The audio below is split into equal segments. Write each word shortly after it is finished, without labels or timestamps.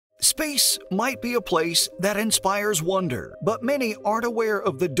Space might be a place that inspires wonder, but many aren't aware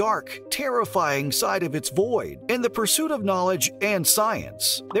of the dark, terrifying side of its void. In the pursuit of knowledge and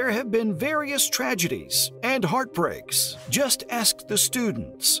science, there have been various tragedies and heartbreaks. Just ask the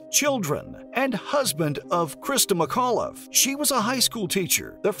students, children, and husband of Krista McAuliffe. She was a high school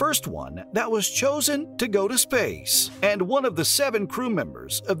teacher, the first one that was chosen to go to space, and one of the 7 crew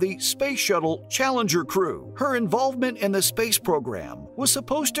members of the Space Shuttle Challenger crew. Her involvement in the space program was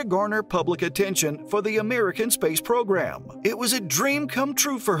supposed to garner public attention for the American space program. It was a dream come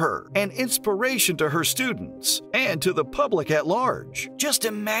true for her, an inspiration to her students, and to the public at large. Just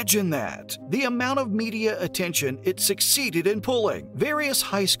imagine that. The amount of media attention it succeeded in pulling. Various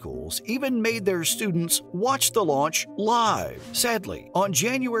high schools even made their students watch the launch live. Sadly, on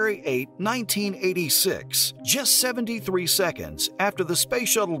January 8, 1986, just 73 seconds after the space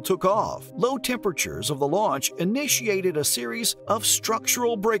shuttle took off, low temperatures of the launch initiated a series of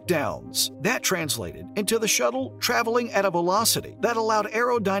structural breakdowns. That translated into the shuttle traveling at a velocity that allowed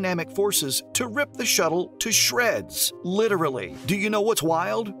aerodynamic forces to rip the shuttle to shreds. Literally. Do you know what's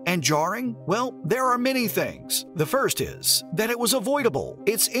wild and jarring? Well, there are many things. The first is that it was avoidable.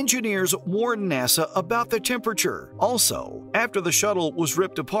 Its engineers warned NASA about the temperature. Also, after the shuttle was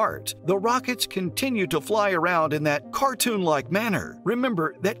ripped apart, the rockets continued to fly around in that cartoon-like manner.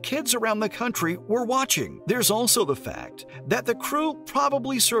 Remember that kids around the country were watching. There's also the fact that the crew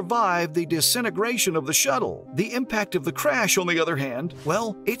probably survived the disintegration of the shuttle. The impact of the crash, on the other hand,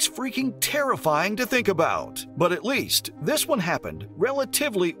 well, it's freaking terrifying to think about. But at least this one happened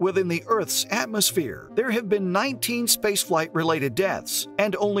relatively within the Earth's atmosphere. There have been 19 spaceflight-related deaths,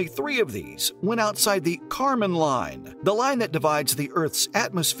 and only 3 of these went outside the Kármán line, the line that divides the Earth's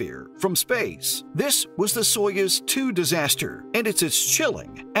atmosphere from space. This was the Soyuz 2 disaster, and it's as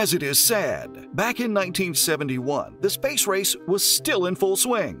chilling as it is sad. Back in 1971, the space race was still in full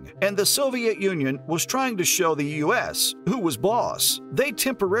swing, and the Soviet Union was trying to show the US who was boss. They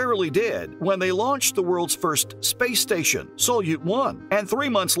temporarily did when they launched the world's first space station, Soyuz 1, and 3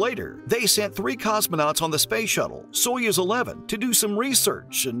 months later, they sent 3 cosmonauts on the space shuttle, Soyuz 11, to do some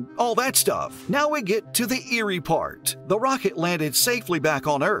research and all that stuff. Now we get to the eerie part. The rocket landed safely back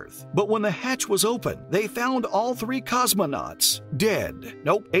on Earth, but when the hatch was open, they found all 3 cosmonauts dead.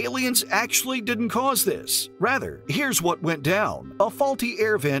 Nope, aliens actually didn't cause this. Rather, here's what went down. A faulty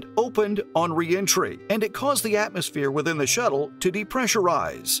air vent opened on re-entry, and it caused the atmosphere within the shuttle to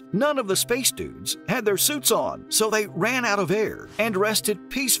depressurize. None of the space dudes had their suits on, so they ran out of air and rested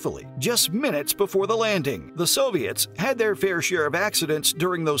peacefully just minutes before the landing. The Soviets had their fair share of accidents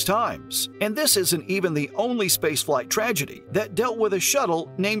during those times, and this isn't even the only spaceflight tragedy that dealt with a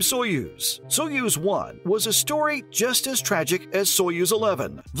shuttle named Soyuz. Soyuz 1 was a story just as tragic as Soyuz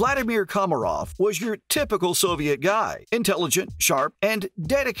 11. Vladimir Komarov was your typical Soviet guy, intelligent, sharp, and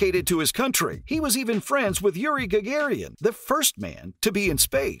dedicated to his country. He was even friends with Yuri Gagarin, the first man to be in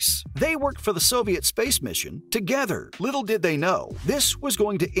space. They worked for the Soviet space mission together. Little did they know, this was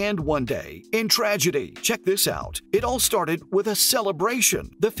going to end one day in tragedy. Check this out. It all started with a celebration,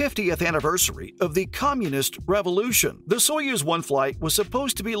 the 50th anniversary of the Communist Revolution. The Soyuz 1 flight was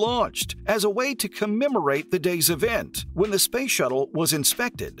supposed to be launched as a way to commemorate the day's event. When the space shuttle was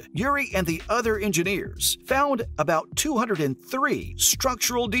inspected, Yuri and the other engineers found about 203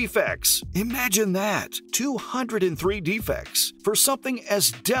 structural defects. Imagine that, 203 defects for something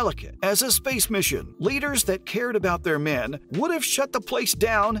as delicate as a space mission. Leaders that cared about their men would have shut the place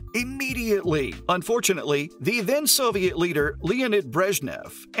down immediately. Unfortunately, the then Soviet leader Leonid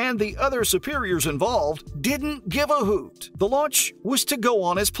Brezhnev and the other superiors involved didn't give a hoot. The launch was to go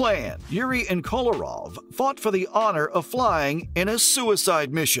on as planned. Yuri and Kolarov fought for the honor of flying in a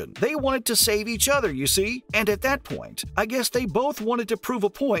suicide mission. They wanted to save each other, you see, and at that point, I guess they both wanted to prove a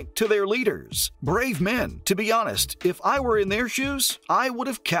point to their leaders. Brave men. To be honest, if I were in their shoes, I would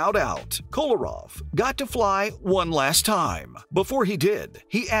have cowed out. Kolarov got to fly one last time. Before he did,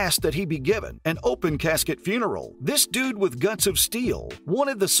 he asked that he be given an open casket funeral. This dude with guts of steel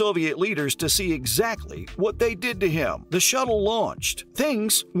wanted the Soviet leaders to see exactly what they did to him. The shuttle launched.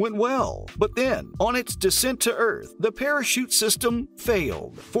 Things went well, but then, on its descent to Earth, the parachute system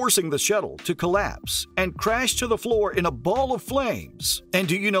failed, forcing the shuttle to collapse and crash to the floor in a ball of flames. And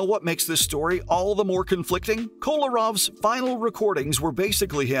do you know what makes this story all the more conflicting? Kolarov's final recordings were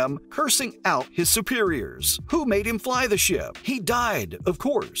basically him cursing out his superiors. Who made him fly the ship? He died, of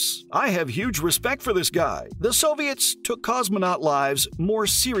course. I have huge respect for this guy. The Soviets took cosmonaut lives more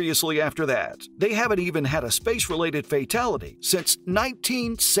seriously after that. They haven't even had a space-related fatality since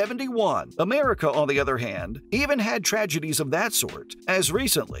 1971. America, on the other hand, even had tragedies of that sort as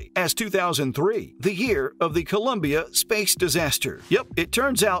recently as 2003, the year of the Columbia space disaster. Yep, it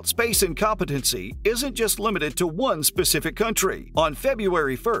turns out space incompetency isn't just limited to one specific country. On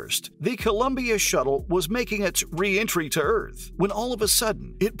February 1st, the Columbia shuttle was making its re-entry to Earth when all of a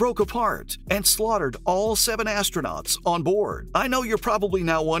sudden it broke apart and slaughtered all 7 astronauts on board. I know you're probably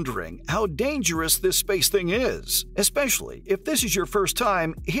now wondering how dangerous this space thing is, especially if this is your first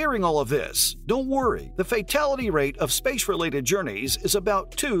time hearing all of this. Don't worry, the fatality rate of space-related journeys is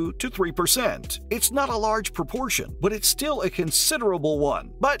about 2 to 3%. It's not a large proportion, but it's still a considerable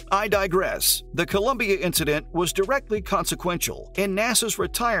one. But I digress. The Columbia incident was directly consequential in NASA's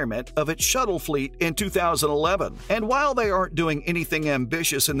retirement of its shuttle fleet in 2011. And while they aren't doing anything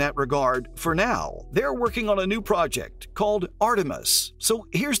ambitious in that regard for now, they're working on a new project called Artemis. So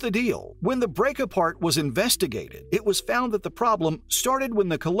here's the deal. When the break apart was investigated, it was found that the problem started when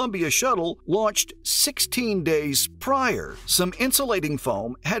the Columbia shuttle launched 16 days prior. Some insulating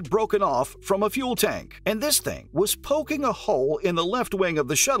foam had broken off from a fuel tank, and this thing was poking a hole in the left wing of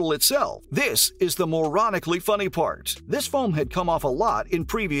the shuttle itself. This is the moronically funny part. This foam had come off a lot in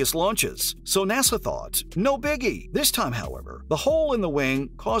previous launches, so NASA thought, no biggie. This time, however, the hole in the wing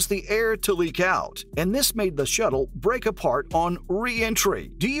caused the air to leak out, and this made the shuttle break apart on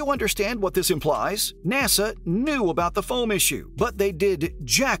re-entry. Do you understand what this implies? NASA knew about the foam issue, but they did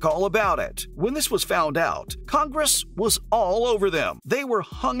jack all about it. When this was found out, Congress was all over them. They were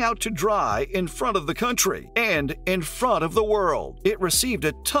hung out to dry in front of the country and in front of the world. It received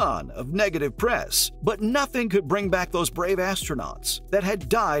a ton of negative press, but nothing could bring back those brave astronauts that had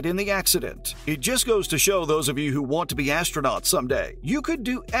died in the accident. It just goes to show those of you who want to be astronauts someday, you could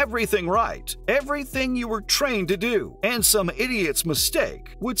do everything right, everything you were trained to do, and some idiot's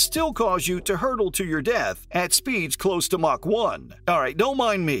mistake would still cause you to hurtle to your death at speeds close to Mach 1. Alright, don't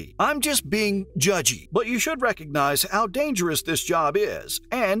mind me. I'm just being judgy, but you should recognize how dangerous this job is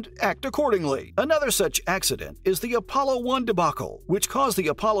and act accordingly. Another such accident is the Apollo 1 debacle, which caused the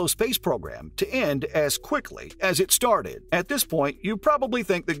Apollo space program to end as quickly as it started. At this point, you probably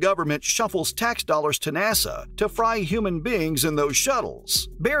think the government shuffles tax dollars to NASA to fry human beings in those shuttles.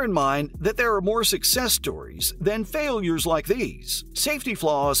 Bear in mind that there are more success stories than failures like these. Safety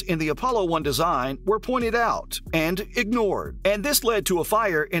flaws in the Apollo 1 design were pointed out and ignored, and this led to a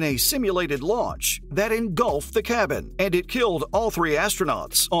fire in a simulated launch that engulfed the cabin, and it killed all 3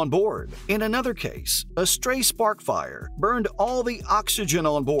 astronauts on board. In another case, a stray spark fire burned all the oxygen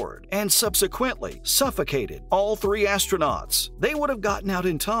on board and subsequently suffocated all 3 astronauts. They would have gotten out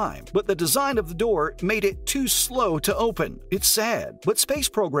in time, but the design of the door made it too slow to open. It's sad, but space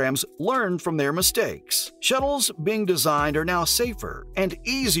programs learn from their mistakes. Shuttles being designed are now safer and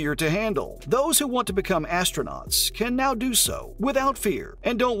easier to handle. Those who want to become astronauts can now do so without fear.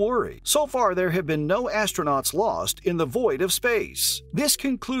 And don't worry, so far there have been no astronauts lost in the void of space. This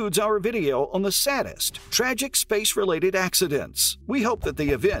concludes our video on the saddest, tragic space-related accidents. We hope that the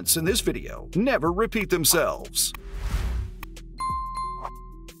events in this video never repeat themselves.